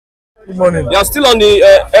Good morning. You are still on the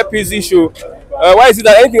FPZ show. Why is it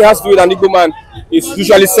that anything has to do with an Igbo man is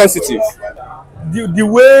usually sensitive? The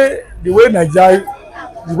way Nigeria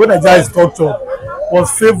is structured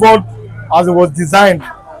was favored as it was designed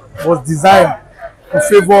to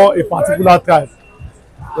favor a particular tribe.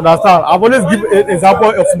 You understand? I've always given an example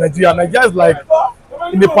of Nigeria. Nigeria is like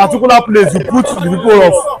in a particular place you put the people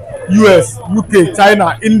of US, UK,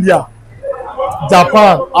 China, India,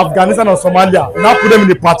 Japan, Afghanistan, and Somalia. You now put them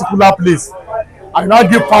in a particular place and now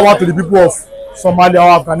give power to the people of Somalia or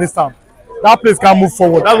Afghanistan. That place can't move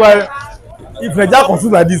forward. That's why if Nigeria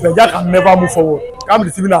continues like this, Nigeria can never move forward. Can't be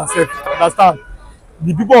deceiving ourselves. Understand?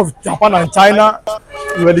 The people of Japan and China,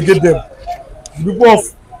 you relegate them. The people of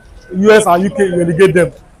US and UK, you relegate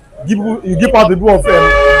them. You give out the people of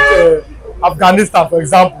Afghanistan, for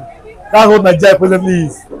example. That's what Nigeria presently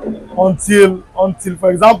is. Until,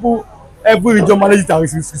 for example, every region manages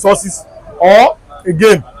its resources, or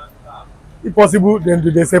again, if possible, then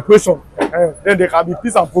there's separation. Then there can be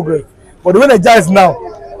peace and progress. But the way Nigeria is now,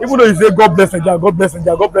 even though you say God bless Nigeria, God bless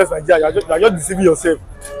Nigeria, God bless Nigeria, you are just deceiving yourself.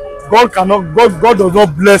 God does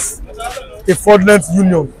not bless a fraudulent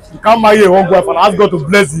union. You can't marry a wrong wife and ask God to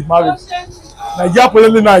bless the marriage. Nigeria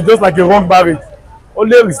presently now is just like a wrong marriage.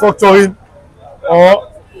 Only restructuring,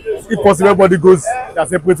 or if possible, everybody goes their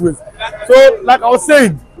separate ways. So, like I was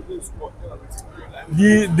saying,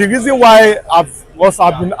 the reason why I've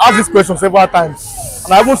been asked this question several times,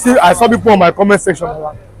 and I saw people on my comment section.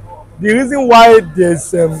 The reason why there's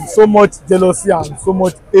so much jealousy and so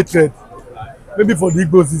much hatred, maybe for the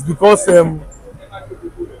Igbos, is because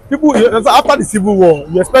people after the Civil War,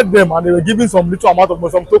 you expect them, and they were given some little amount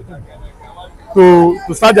of some token to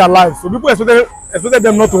start their lives. So people expected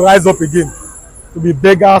them not to rise up again, to be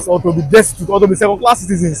beggars or to be destitute or to be second-class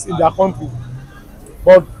citizens in their country.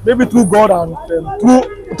 But maybe through God and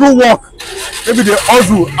through work, maybe they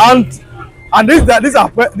hustle, and this is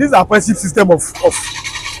a oppressive system of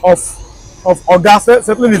Oga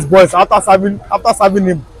settling his boys after serving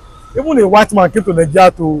him. Even a white man came to Nigeria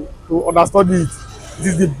to understudy it. It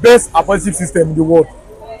is the best oppressive system in the world.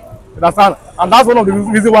 You understand? And that's one of the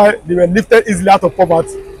reasons why they were lifted easily out of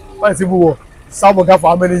poverty by the Civil War. Serve Oga for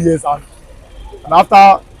how many years, and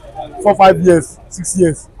after 4, 5 years, 6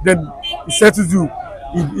 years, then he settles you.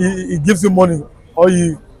 He gives you money, or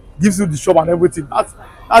he gives you the shop and everything. That's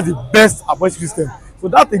the best oppressive system. So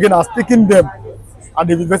that again has taken them, and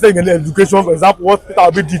they've invested in education. For example, what Peter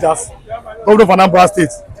Obi did as governor of Anambra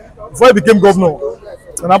State. Before he became governor of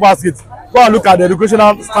Anambra State, go and look at the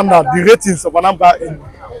educational standard, the ratings of Anambra in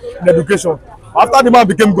education. After the man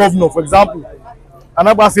became governor, for example,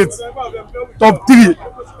 Anambra State top 3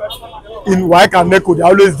 in WAEC and NECO, they are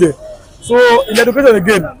always there. So in education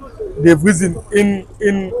again, they've risen in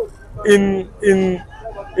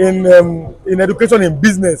education, in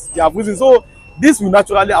business, they have risen. So this will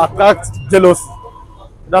naturally attract jealousy.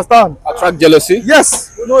 Understand? Attract jealousy?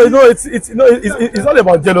 Yes. It's not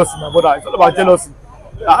about jealousy, my brother. It's not about jealousy.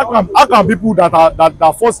 How can people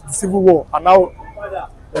that forced the Civil War are now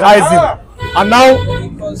rising and now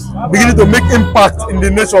beginning to make impact in the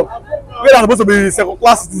nation? We are supposed to be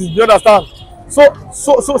second-class citizens. Do you understand? So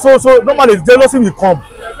normally jealousy will come,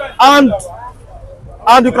 and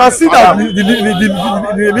you can see that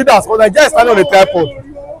the leaders, because Nigeria is standing on a tripod.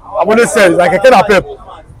 I've always said it's like a canapé,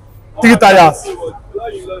 3 tires.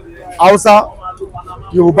 Hausa,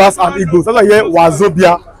 Yorubas, and Igbos. That's why here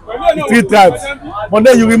Wazobia, the 3 tribes. But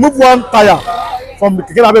then you remove 1 tire from the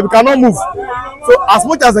canapé, we cannot move. So as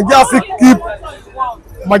much as Nigeria still keep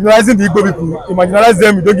marginalizing the Igbo people, you marginalize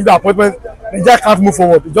them, you don't give them appointments, Nigeria can't move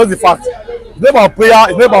forward. It's just the fact. It's not about prayer,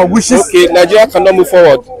 it's not about wishes. Okay, Nigeria cannot move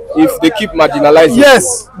forward if they keep marginalizing.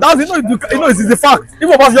 Yes, that's it's the fact. If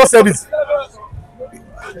of us just said it,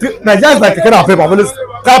 Nigeria is like a kind of paper.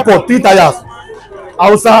 Tripod, 3 tires.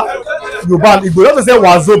 Hausa, Yoruba, and Igbo. You have to say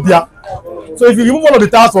Wazobia. So if you remove one of the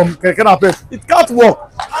tires from Kekenapep, it can't work.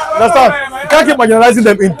 Understand? You can't keep marginalizing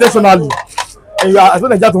them intentionally. And you are expecting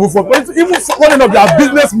Nigeria to move forward. But even one of their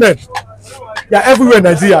businessmen, they are everywhere in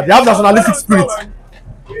Nigeria. They have nationalistic spirit.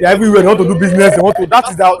 They are everywhere. They want to do business. They want to.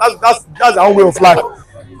 That's their own way of life.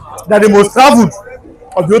 They are the most traveled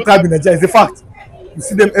of the whole tribe in Nigeria. It's a fact. You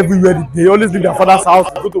see them everywhere. They always leave their father's house.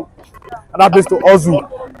 They go to another place to hustle,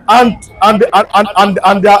 and they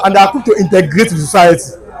are quick to integrate with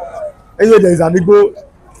society. Anyway, there is an Igbo.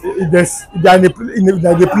 They are in a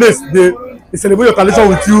place. They celebrate your tradition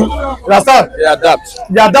with you. You understand?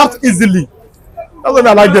 They adapt easily. That's why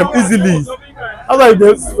I like them easily. That's why they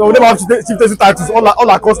have chieftaincy titles all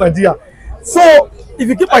across Nigeria. So if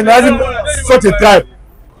you keep analyzing such a tribe,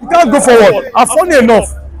 you can't go forward. And funny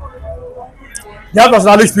enough, they have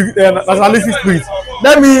nationalistic spirit.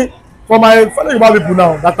 Let me for my fellow Yoruba people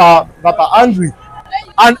now that are angry,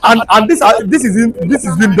 and this is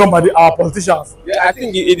being done by our politicians. Yeah, I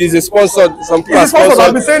think it is a sponsored. Some people are Sponsored. I've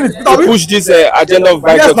sponsored been saying it. to push this agenda of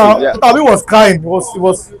Yes, now bigotry. Yeah. Tabi was crying. He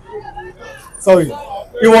was sorry.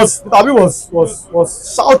 Tabi was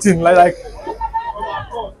shouting like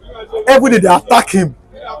every day they attack him.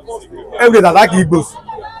 Every day they attack Igbos.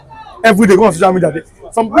 Every day go on social media.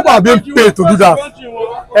 Some people are being paid to do that.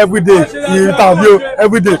 Every day he interview.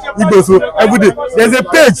 Every day Igbos. So every day there's a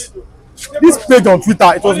page. This page on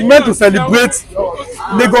Twitter, it was meant to celebrate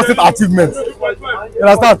Lagos State achievements. You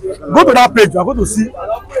understand? Go to that page, you are going to see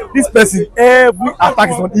this person. Every attack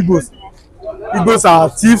is on Igbos. Igbos are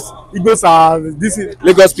thieves. Igbos are this.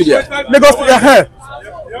 Lagospedia. Lagospedia.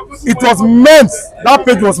 It was meant. That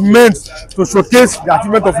page was meant to showcase the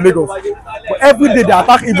achievement of Lagos. But every day they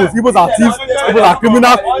attack Igbos. Igbos are thieves. Igbos are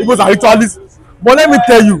criminals. Igbos are ritualists. But let me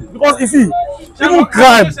tell you, because you see, even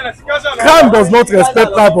crime does not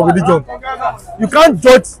respect type of religion. You can't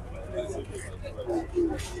judge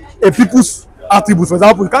a people's attributes. For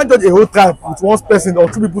example, you can't judge a whole tribe with one person or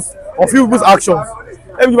few people's actions.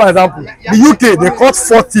 Let me give an example. The UK, they caught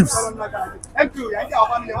 4 thieves,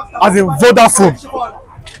 as in Vodafone.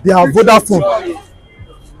 They are Vodafone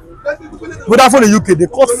in UK. They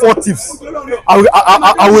caught 4 thieves. I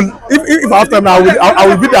will if I have time, I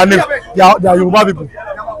will read their names. They are Yoruba people.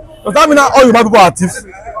 Does that mean that all Yoruba people are thieves?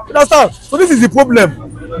 You understand? So this is the problem.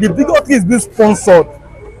 The bigotry is being sponsored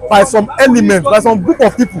by some elements, by some group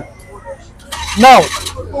of people. Now,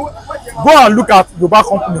 go and look at Yoruba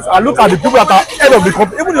companies and look at the people that are head of the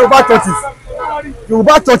company, even the Yoruba churches.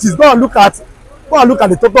 Yoruba churches, go and look at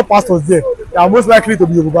the top pastors there. They are most likely to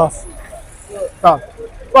be Yorubas. Go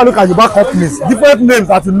and look at Yoruba companies, different names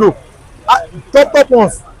that you know. Top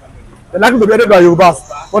ones, they're likely to be headed by Yorubas.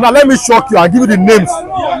 But now let me shock you and give you the names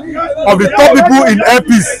of the top people in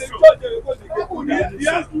airpeace.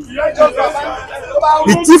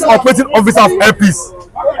 The chief operating officer of airpeace,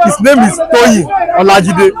 his name is Toyin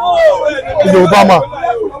Olajide in Obama.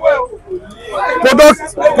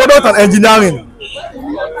 Product and engineering,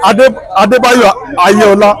 Adebayo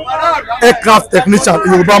Ayeola, aircraft technician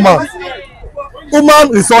in Obama. Human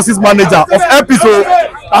resources manager of airpeace,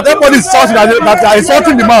 that everybody is shouting that they are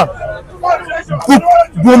insulting the man.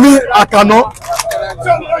 Bumi Akano,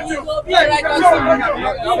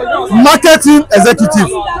 marketing executive,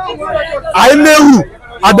 Ailehu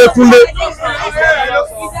Adekunle.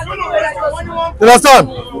 You understand?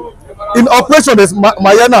 In operation, there's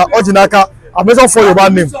Mayana Ojinaka. I mentioned 4 Yoruba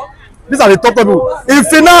names. These are the top people. In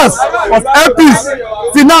finance of airpeace,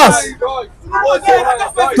 finance,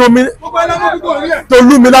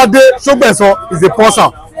 Tolumilade Shogbeso is a purser,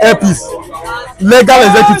 airpeace. Legal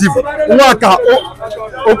executive, Nwaka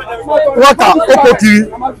Okokiri,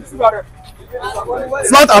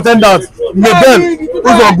 flight attendant, Mabel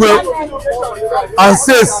Uzogwe, and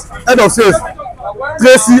sales, head of sales,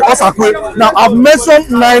 Tracy Osakwe. Now I've mentioned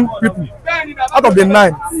 9 people. Out of the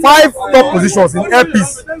 9, 5 top positions in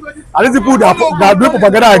airpeace, and these people that are doing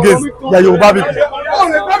propaganda against their Yoruba people.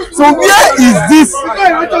 So where is this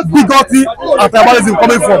bigotry and tribalism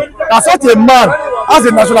coming from? That such a man has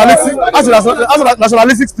a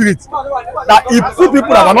nationalistic spirit, that he put people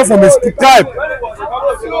that are not from his tribe.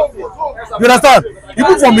 You understand? He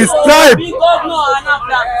put from his tribe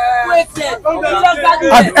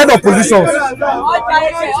at the end of positions.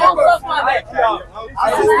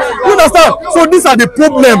 You understand? So these are the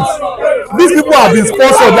problems. These people have been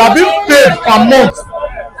sponsored. They are being paid per month.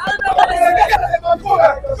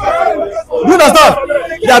 You understand?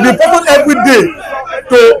 They have been sponsored every day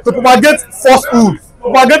to propagate falsehood,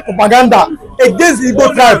 propagate propaganda against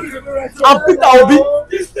Igbo tribe. And Peter Obi,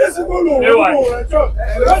 you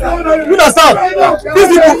understand? These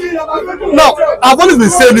people. Now, I've always been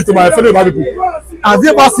saying it to my fellow Yoruba people. Have you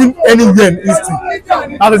ever seen anywhere in history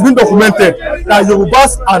that has been documented that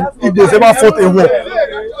Yorubas and Igbos ever fought a war?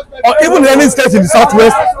 Or even in any state in the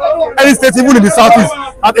southwest, any state even in the southeast,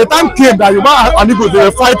 at a time came that Yoruba and Igbos, they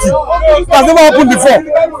were fighting. It has never happened before.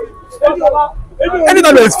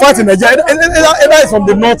 Anytime there is fighting in Nigeria, either it's from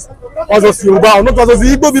the north or just Yoruba or not just the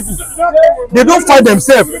Igbo people, they don't fight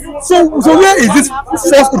themselves. So where is this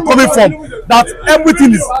falsehood coming from? That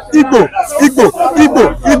everything is Igbo.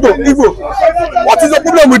 What is the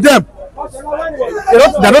problem with them?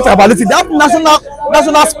 They're not tribalistic. They have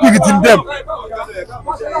national spirit in them.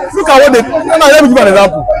 Look at what they. Let me give an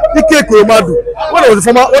example. Ike Kuremadu, when he was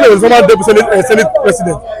the former deputy Senate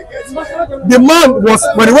president, the man was,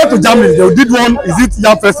 when he went to Germany, they did one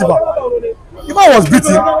Yam festival. The man was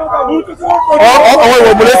beaten or he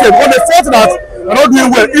was molested because they thought that they're not doing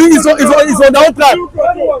well. He's on their own tribe.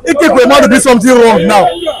 Ike Kuremadu did something wrong now,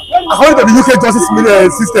 according to the UK justice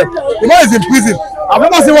system, the man is in prison. I've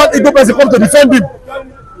never seen one Igbo person come to defend him.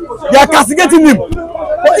 They are castigating him.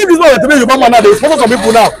 But if this man were to be a Yoruba man now, they will sponsor some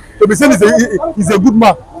people now to be saying he's a good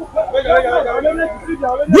man. Do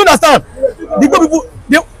you understand? The Igbo people,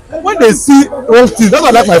 when they see wrong things, that's why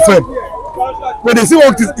I like my friend. When they see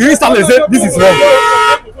wrong things, he instantly say this is wrong.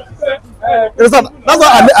 You understand? That's why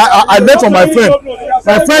I learned from my friend.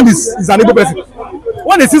 My friend is an Igbo person.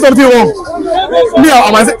 When they see something wrong,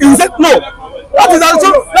 he said no. That is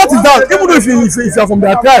that. Even though if you are from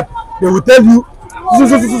their tribe, they will tell you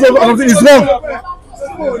something is wrong.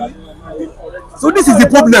 So this is the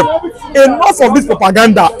problem. Enough of this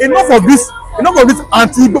propaganda. Enough of this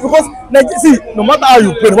anti-Igbo. Because see, no matter how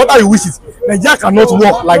you pray, no matter how you wish it, Nigeria cannot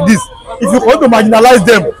work like this. If you want to marginalize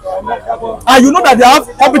them, and you know that they have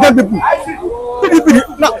competent people, PDP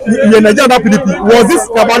now in Nigeria, that PDP was this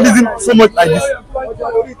tribalism so much like this.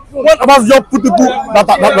 What about your people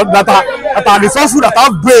that are resourceful, that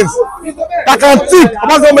have brains, that can think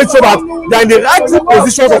about them, make sure that they are in the right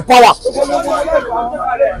positions of power?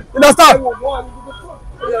 You understand?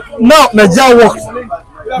 Now Nigeria works.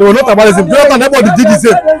 They were not tribalism. Jonathan, everybody did the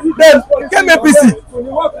same. Then came APC.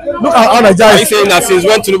 Look at how Nigeria is. Are you saying that since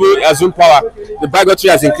when Tinubu assumed power, the bigotry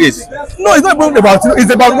has increased? No, it's not even about Tinubu. It's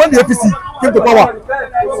about when the APC came to power.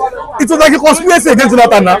 It was like a conspiracy against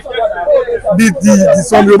Jonathan now. The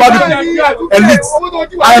some Yoruba people, elites,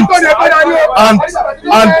 and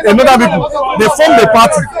another people, they formed a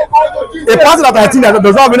party that I think that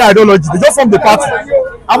does not have any ideology. They just formed the party.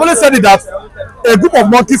 I've always said it that a group of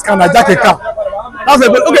monkeys can hijack a car. That's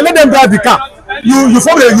okay, let them drive the car. You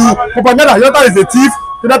form propaganda. Jonathan is a thief.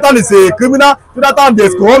 Jonathan is a criminal. Jonathan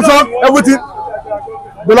there's corruption. Everything.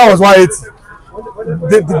 Dollar was 180.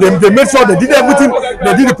 They made sure they did everything.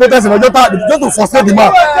 They did the protest in Ojota just to frustrate the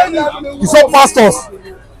man. You saw pastors.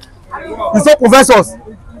 You saw professors.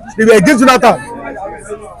 They were against Jonathan.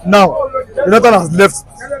 Now Jonathan has left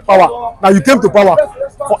power. Now you came to power.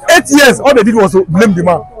 For 8 years, all they did was to blame the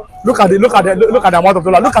man. Look at the amount of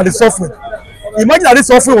dollar. Look at the suffering. Imagine that this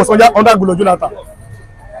suffering was under Goodluck Jonathan.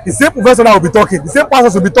 The same professor now will be talking. The same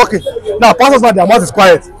pastors will be talking. Now pastors now their mouth is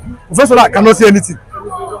quiet. Professor now cannot say anything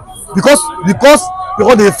because they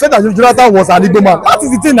felt that Jonathan was an Igbo man. That is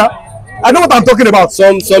the thing now. I know what I'm talking about.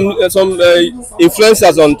 Some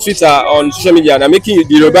influencers on Twitter, on social media, are making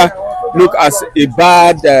the Yoruba look as a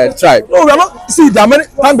bad tribe. No, we are not. See, there are many.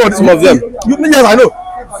 Thank God, some of them. Yes, I know.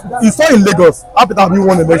 You saw in Lagos after that we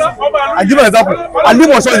won the election. I give an example. Ali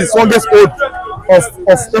Mosho is the strongest hold of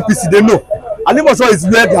APC. They know. Ali Mosho is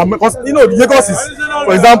where they are, because you know Lagos is,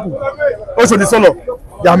 for example, also the Solo.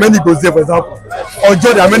 There are many goes there, for example.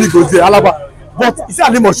 Ojo, there are many goes there. Alaba. But you see,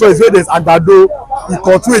 Ali Mosho is where there's Agbado,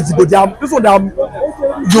 Ikotu, Ejigbo. They are this one. They are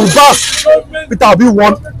Yorubas. Peter Obi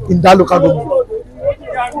won in that local government.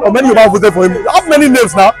 Or many Yoruba voted for him. I have many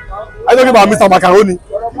names now. I talking about Mr. Macaroni.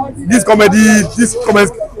 This comedy, this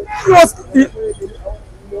comments.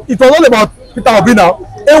 It was all about Peter Obi now.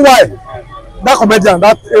 AY, that comedian,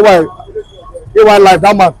 that AY life,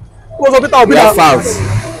 that man. It was Peter Obi.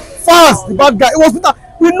 Fast, the bad guy. It was Peter.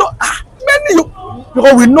 We know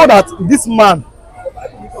because we know that this man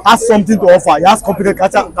has something to offer. He has competent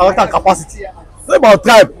character and capacity. It's not about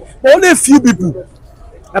tribe, but only a few people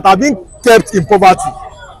that are being kept in poverty,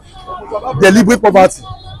 deliberate poverty.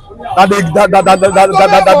 That they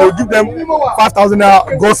will give them 5,000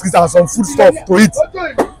 groceries and some food stuff to eat.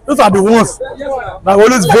 Those are the ones that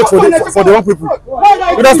always vote for the wrong people.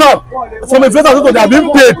 You understand? Some influencers, they are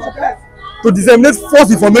being paid to disseminate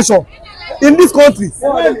false information in this country.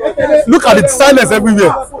 Look at the silence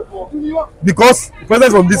everywhere because the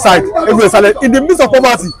president from this side, everywhere silent. In the midst of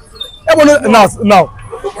poverty, everyone now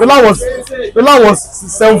the law was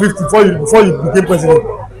 750 before you became president.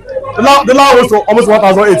 The law was to almost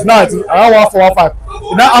 1,008. Now it's around 1,415.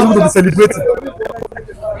 You now ask me to be celebrating.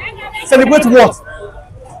 Celebrate what?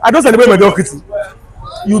 I don't celebrate mediocrity.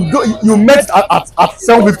 You met at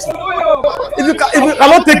 750. If you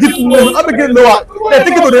cannot take it, not make it lower. Then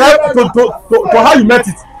take it to how you met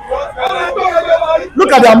it.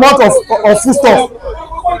 Look at the amount of food stuff.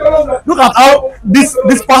 Look at how this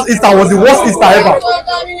past Easter was the worst Easter ever.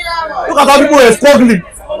 Look at how people were struggling.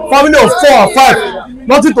 Family of 4 or 5,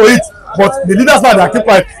 nothing to eat. But the leaders now they are keep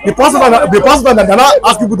quiet. The pastor that they now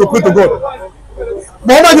ask people to pray to God.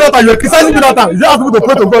 But under Jonathan, you are criticizing Jonathan. You just ask people to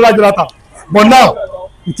pray to God like Jonathan. But now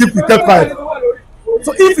you kept quiet.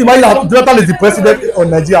 So if imagine that Jonathan is the president of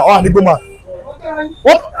Nigeria or an Igbo man,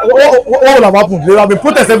 what would have happened? There have been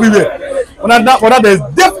protests everywhere. For that there is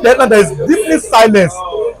definitely silence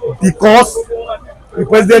because the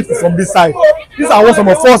president is from this side. These are what some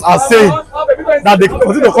of us are saying. that they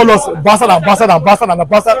continue to call us bastard and bastard and bastard and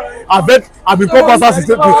bastard. I've been called bastard since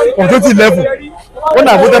from 2011 when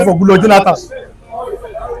I voted for Goodluck Jonathan.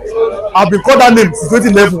 I've been called that name since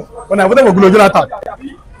 2011 when I voted for Goodluck Jonathan.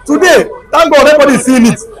 Today, thank God everybody is seeing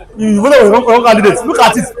it. You voted for wrong candidates. Look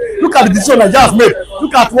at it. Look at the decision Nigeria has made.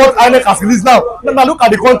 Look at what INEC has released now. Now look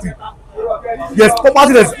at the country. There's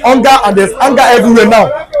poverty, there's hunger, and there's anger everywhere now.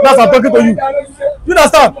 That's what I'm talking to you. You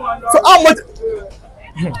understand? So how much?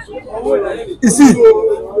 You see,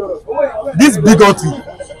 this bigotry,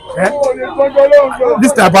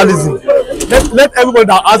 this tribalism. Let everybody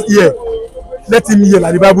that has ear, let him hear,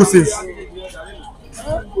 like the Bible says.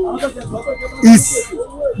 Is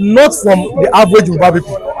not from the average Yoruba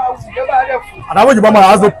people. An average Yoruba man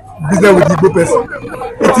has no business with the Igbo person.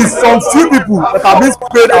 It is some few people that are being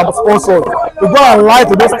paid and sponsored to go and lie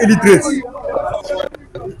to those illiterates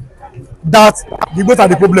that the Igbos are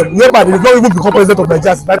the problem. Whereby they did not even become president of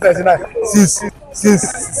Nigeria since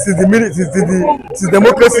 1999, since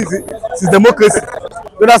democracy.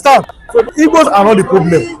 You understand? So the Igbos are not the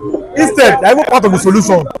problem. Instead, they are even part of the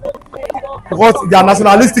solution. Because they are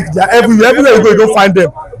nationalistic, they are everywhere you go, you don't find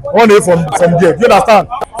them one day from there. You understand?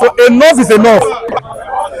 So enough is enough.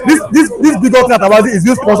 This bigotry is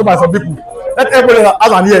being sponsored by some people. Let everybody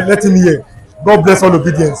has an ear, let him hear. God bless all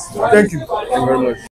obedience. Thank you. Thank you very much.